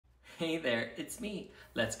Hey there, it's me.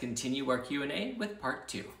 Let's continue our Q&A with part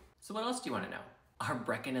 2. So what else do you want to know? Are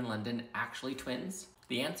Brecken and London actually twins?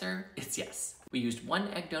 The answer is yes. We used one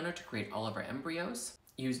egg donor to create all of our embryos,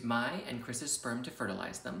 used my and Chris's sperm to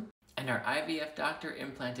fertilize them, and our IVF doctor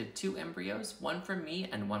implanted 2 embryos, one from me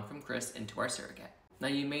and one from Chris, into our surrogate. Now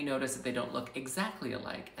you may notice that they don't look exactly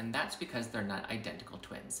alike, and that's because they're not identical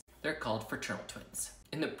twins. They're called fraternal twins.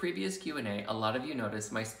 In the previous Q&A, a lot of you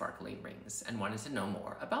noticed my sparkling rings and wanted to know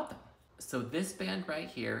more about them. So this band right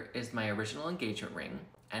here is my original engagement ring,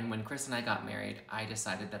 and when Chris and I got married, I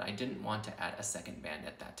decided that I didn't want to add a second band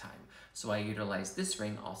at that time, so I utilized this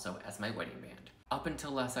ring also as my wedding band. Up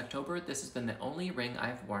until last October, this has been the only ring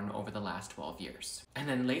I've worn over the last 12 years. And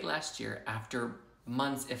then late last year, after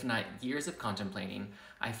months, if not years of contemplating,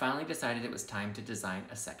 I finally decided it was time to design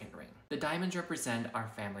a second ring. The diamonds represent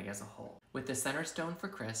our family as a whole, with the center stone for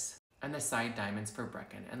Chris and the side diamonds for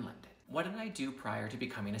Brecken and London. What did I do prior to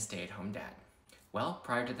becoming a stay-at-home dad? Well,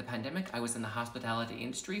 prior to the pandemic, I was in the hospitality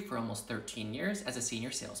industry for almost 13 years as a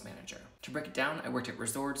senior sales manager. To break it down, I worked at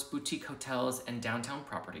resorts, boutique hotels, and downtown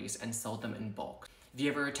properties and sold them in bulk. If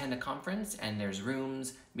you ever attend a conference and there's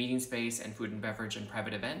rooms, meeting space, and food and beverage and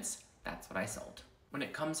private events, that's what I sold. When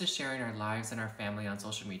it comes to sharing our lives and our family on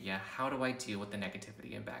social media, how do I deal with the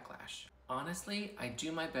negativity and backlash? Honestly, I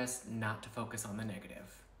do my best not to focus on the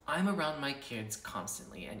negative. I'm around my kids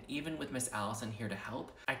constantly, and even with Miss Allison here to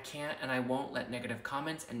help, I can't and I won't let negative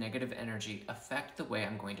comments and negative energy affect the way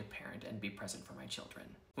I'm going to parent and be present for my children.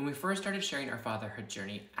 When we first started sharing our fatherhood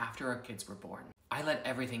journey after our kids were born, I let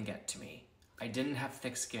everything get to me. I didn't have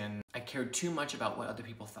thick skin. I cared too much about what other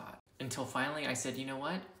people thought. Until finally I said, you know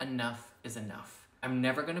what? Enough is enough. I'm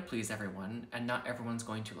never going to please everyone, and not everyone's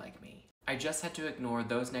going to like me. I just had to ignore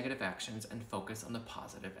those negative actions and focus on the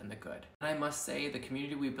positive and the good. And I must say, the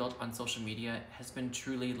community we built on social media has been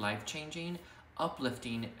truly life-changing,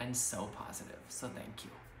 uplifting, and so positive. So thank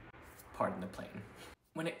you. Pardon the plane.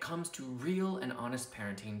 When it comes to real and honest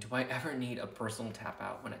parenting, do I ever need a personal tap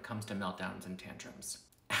out when it comes to meltdowns and tantrums?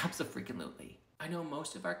 Abso-freaking-lutely. I know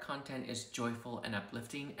most of our content is joyful and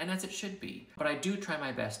uplifting, and as it should be, but I do try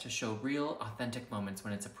my best to show real, authentic moments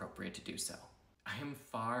when it's appropriate to do so. I am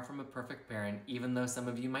far from a perfect parent, even though some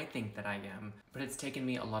of you might think that I am, but it's taken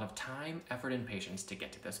me a lot of time, effort, and patience to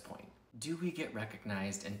get to this point. Do we get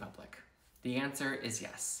recognized in public? The answer is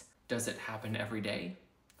yes. Does it happen every day?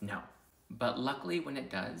 No. But luckily when it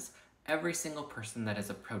does, every single person that has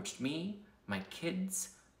approached me, my kids,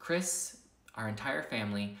 Chris, our entire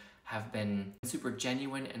family, have been super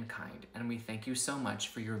genuine and kind, and we thank you so much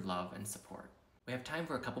for your love and support. We have time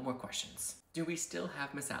for a couple more questions. Do we still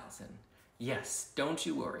have Miss Allison? Yes, don't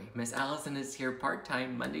you worry. Miss Allison is here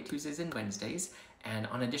part-time Monday, Tuesdays, and Wednesdays, and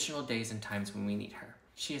on additional days and times when we need her.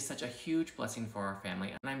 She is such a huge blessing for our family,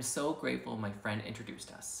 and I'm so grateful my friend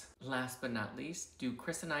introduced us. Last but not least, do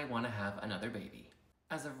Chris and I want to have another baby?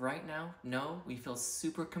 As of right now, no, we feel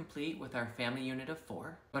super complete with our family unit of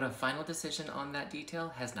 4, but a final decision on that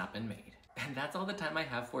detail has not been made. And that's all the time I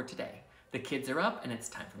have for today. The kids are up, and it's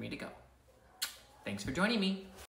time for me to go. Thanks for joining me.